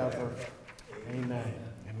forever. Amen.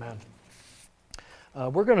 Amen.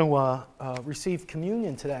 We're going to receive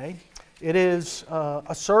communion today. It is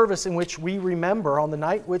a service in which we remember on the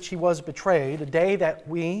night which he was betrayed, a day that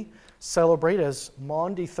we celebrate as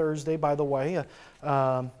Maundy Thursday, by the way.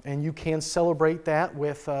 And you can celebrate that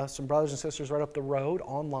with some brothers and sisters right up the road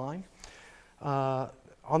online.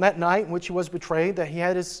 On that night in which he was betrayed, that he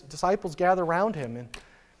had his disciples gather around him. And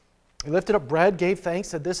he lifted up bread, gave thanks,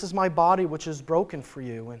 said, "This is my body which is broken for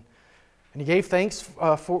you." And he gave thanks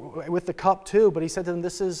with the cup too, but he said to them,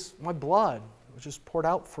 "This is my blood which is poured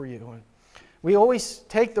out for you." And we always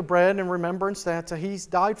take the bread in remembrance that he's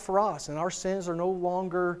died for us and our sins are no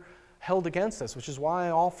longer held against us, which is why I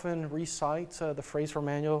often recite the phrase from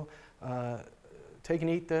Emmanuel, "Take and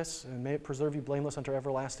eat this, and may it preserve you blameless unto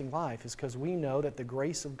everlasting life," is because we know that the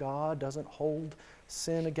grace of God doesn't hold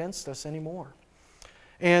sin against us anymore.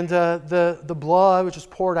 And the blood which is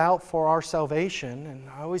poured out for our salvation, and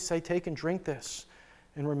I always say, take and drink this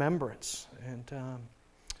in remembrance, and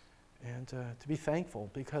to be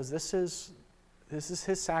thankful, because this is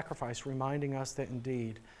his sacrifice, reminding us that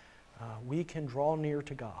indeed we can draw near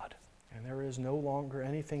to God, and there is no longer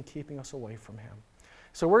anything keeping us away from him.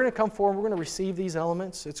 So we're going to come forward, we're going to receive these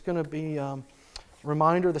elements. It's going to be a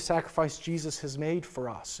reminder of the sacrifice Jesus has made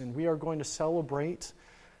for us, and we are going to celebrate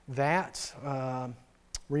that,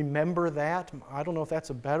 remember that. I don't know if that's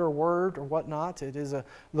a better word or whatnot. It is a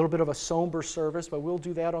little bit of a somber service, but we'll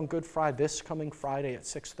do that on Good Friday, this coming Friday at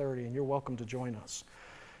 6:30, and you're welcome to join us.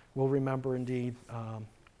 We'll remember indeed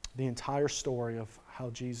the entire story of how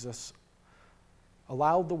Jesus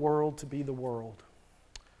allowed the world to be the world,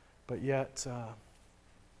 but yet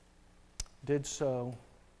did so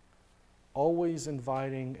always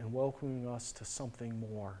inviting and welcoming us to something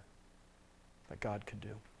more that God could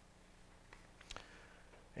do.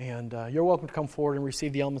 And you're welcome to come forward and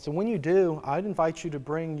receive the elements. And when you do, I'd invite you to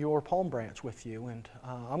bring your palm branch with you. And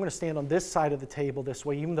I'm going to stand on this side of the table this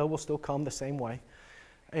way, even though we'll still come the same way.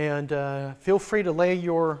 And feel free to lay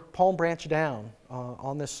your palm branch down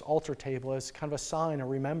on this altar table as kind of a sign, a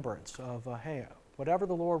remembrance of, hey, whatever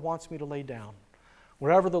the Lord wants me to lay down,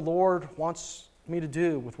 whatever the Lord wants me to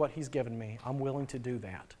do with what he's given me, I'm willing to do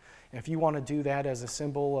that. And if you want to do that as a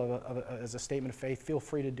symbol, as a statement of faith, feel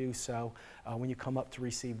free to do so when you come up to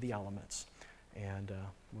receive the elements. And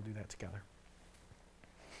we'll do that together.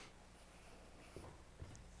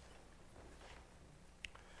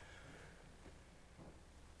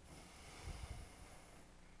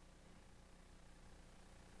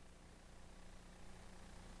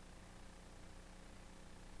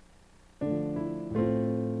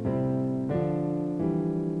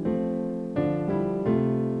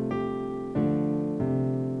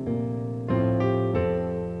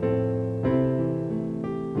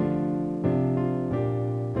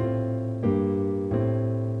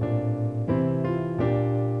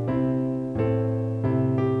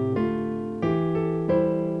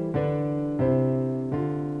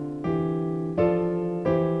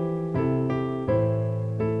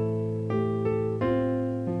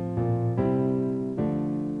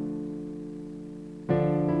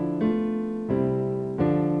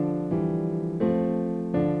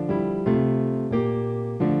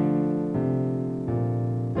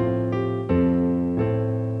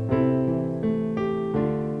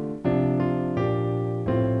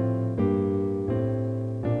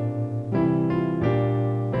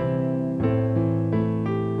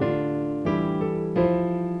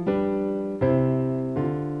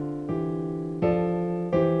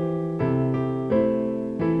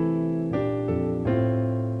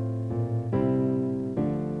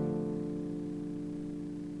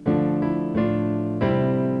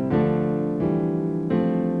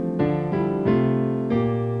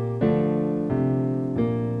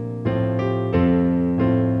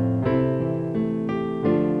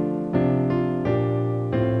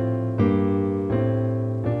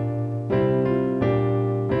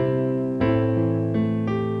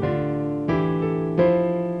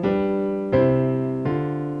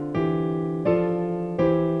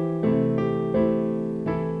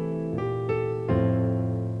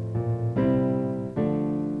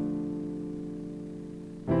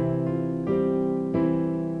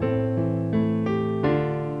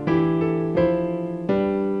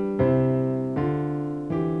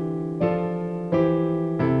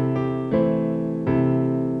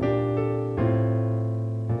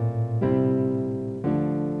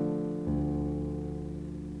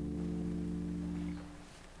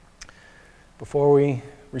 Before we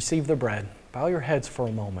receive the bread, bow your heads for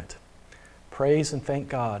a moment. Praise and thank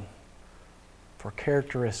God for a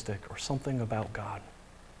characteristic or something about God.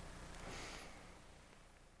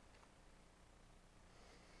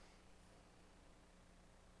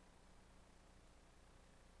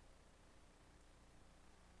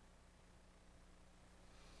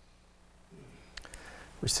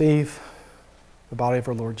 Receive the body of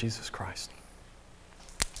our Lord Jesus Christ.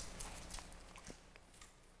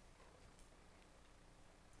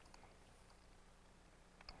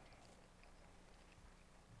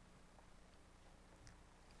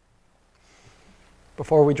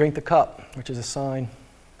 Before we drink the cup, which is a sign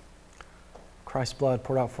of Christ's blood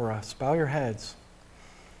poured out for us, bow your heads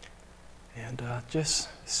and just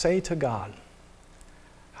say to God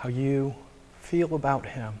how you feel about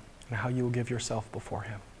Him and how you will give yourself before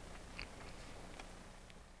Him.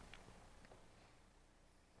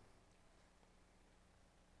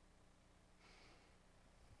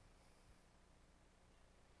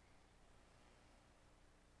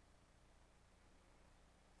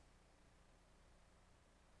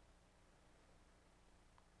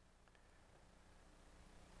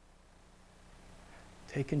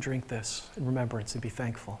 Take and drink this in remembrance and be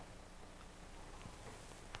thankful.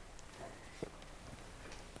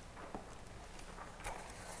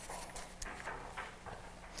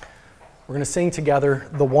 We're going to sing together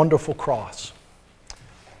The Wonderful Cross,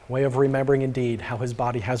 a way of remembering indeed how His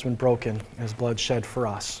body has been broken and His blood shed for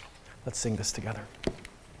us. Let's sing this together.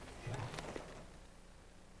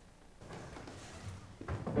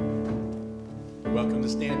 You're welcome to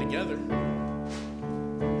stand together.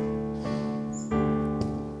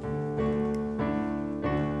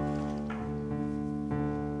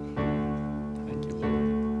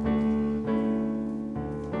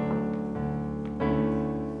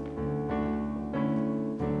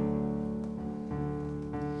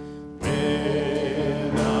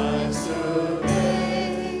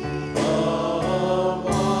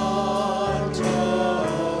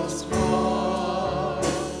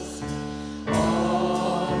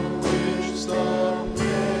 Wish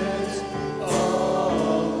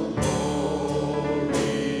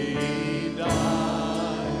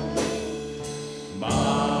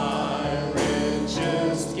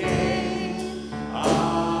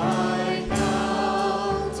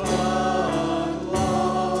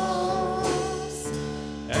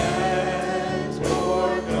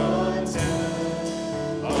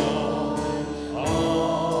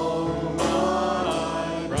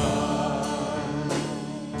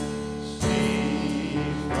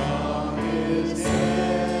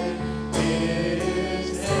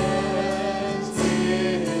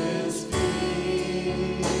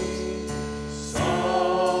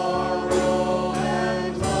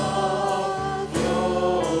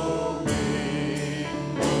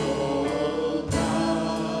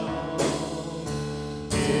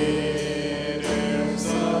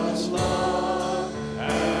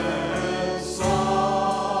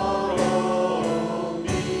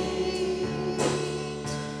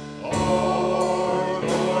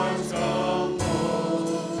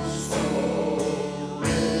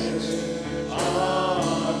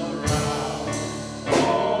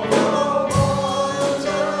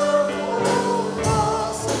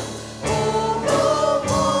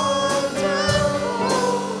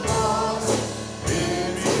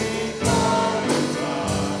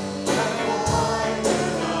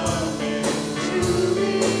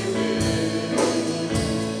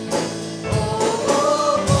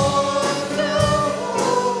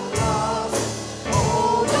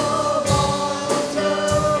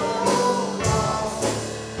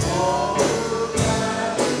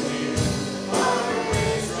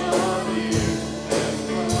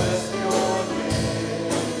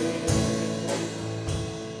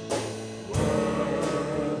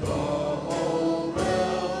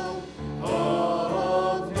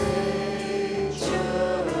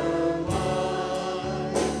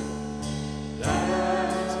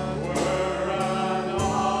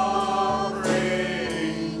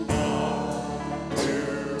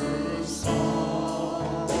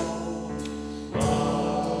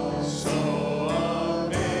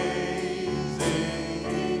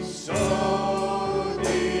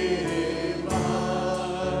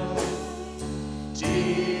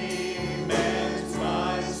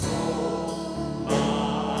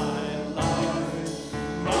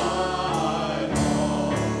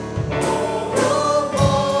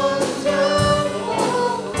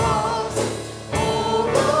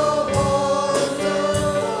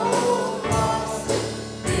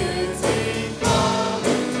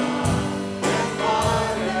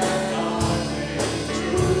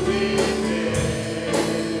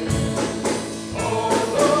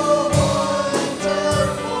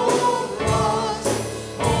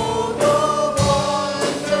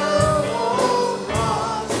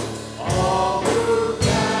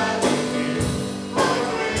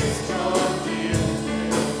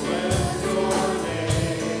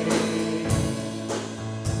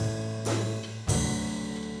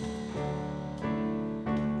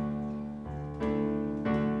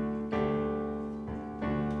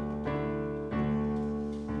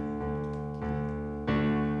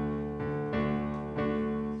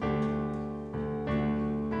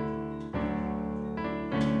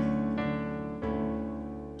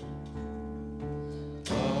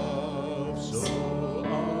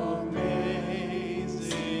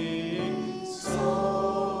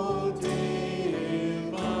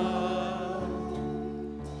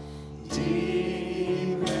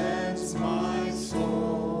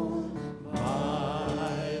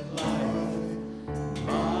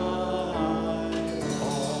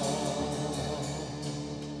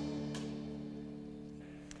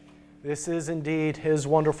This is indeed His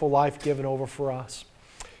wonderful life given over for us.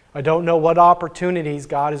 I don't know what opportunities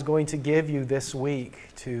God is going to give you this week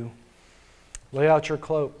to lay out your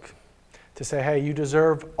cloak, to say, hey, you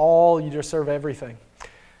deserve all, you deserve everything.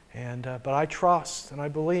 But I trust and I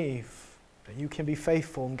believe that you can be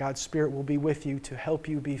faithful, and God's Spirit will be with you to help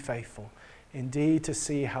you be faithful. Indeed, to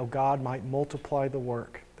see how God might multiply the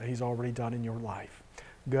work that He's already done in your life.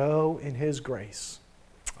 Go in His grace.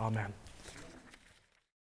 Amen.